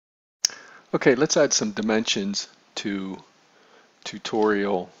Okay, let's add some dimensions to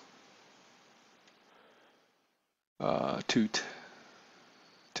tutorial toot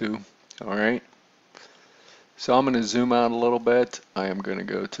 2. All right. So I'm going to zoom out a little bit. I am going to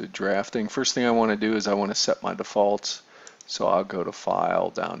go to drafting. First thing I want to do is I want to set my defaults. So I'll go to File,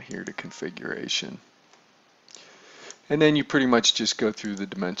 down here to Configuration. And then you pretty much just go through the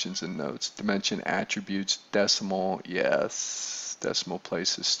dimensions and notes. Dimension attributes, decimal, yes. Decimal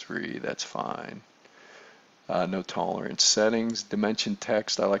place is 3, that's fine. No tolerance settings. Dimension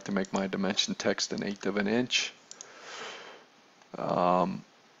text, I like to make my dimension text 1/8 of an inch.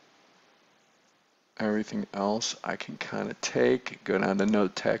 Everything else I can kind of take, go down to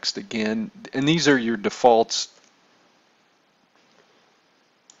note text again, and these are your defaults.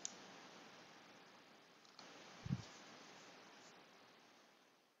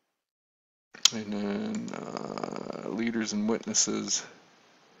 And then leaders and witnesses,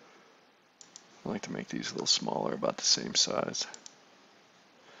 I like to make these a little smaller, about the same size.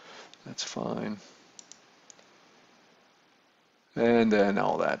 That's fine. And then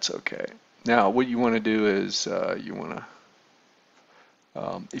all that's okay. Now what you want to do is you want to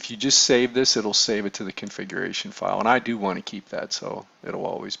if you just save this, it'll save it to the configuration file, and I do want to keep that, so it'll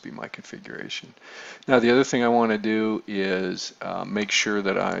always be my configuration. Now the other thing I want to do is make sure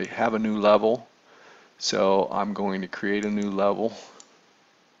that I have a new level, so I'm going to create a new level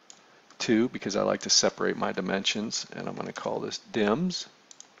 2 because I like to separate my dimensions, and I'm going to call this dims.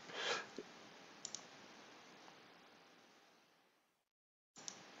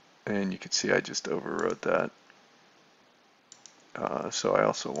 And you can see I just overwrote that. So I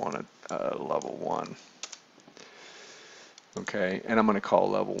also wanted level 1. Okay, and I'm going to call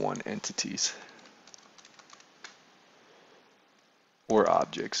level 1 entities. Or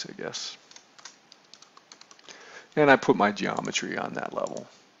objects, I guess. And I put my geometry on that level.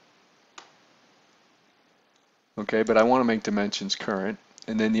 Okay, but I want to make dimensions current.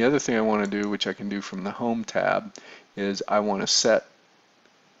 And then the other thing I want to do, which I can do from the Home tab, is I want to set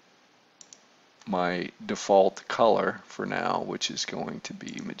my default color for now, which is going to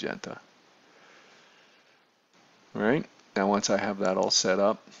be magenta. All right, now once I have that all set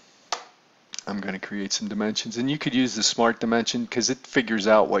up, I'm going to create some dimensions, and you could use the smart dimension because it figures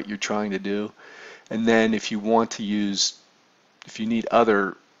out what you're trying to do. And then if you want to use, if you need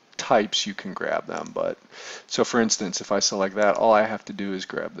other types, you can grab them. But so for instance, if I select that, all I have to do is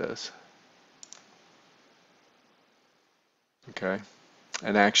grab this. Okay.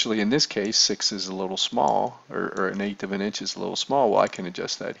 And actually in this case 6 is a little small, or 1/8 of an inch is a little small. Well, I can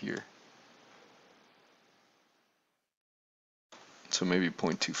adjust that here. So maybe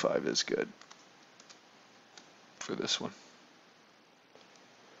 0.25 is good for this one.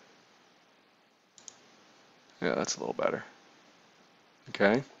 Yeah, that's a little better.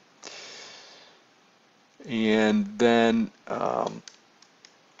 Okay. And then I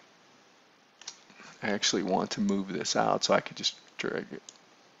actually want to move this out, so I could just drag it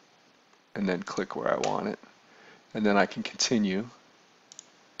and then click where I want it. And then I can continue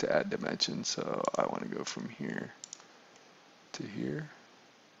to add dimensions. So I want to go from here to here,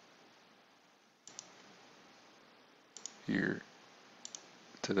 here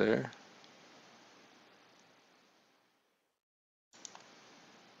to there.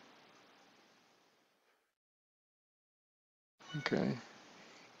 Okay.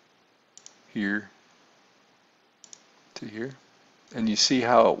 Here to here. And you see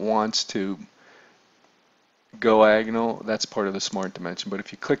how it wants to go diagonal. That's part of the smart dimension. But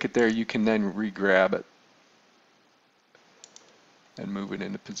if you click it there, you can then re-grab it and move it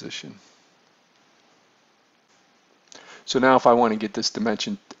into position. So now if I want to get this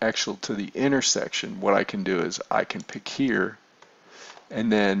dimension actual to the intersection, what I can do is I can pick here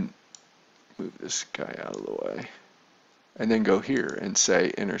and then move this guy out of the way and then go here and say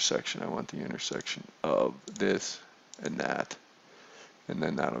intersection. I want the intersection of this and that, and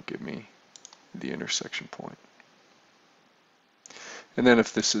then that'll give me the intersection point. And then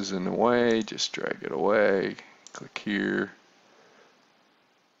if this is in the way, just drag it away, click here.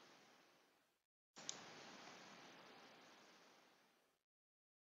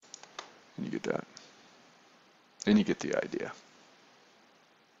 And you get that. And you get the idea.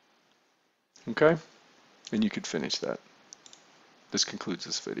 Okay? And you could finish that. This concludes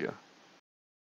this video.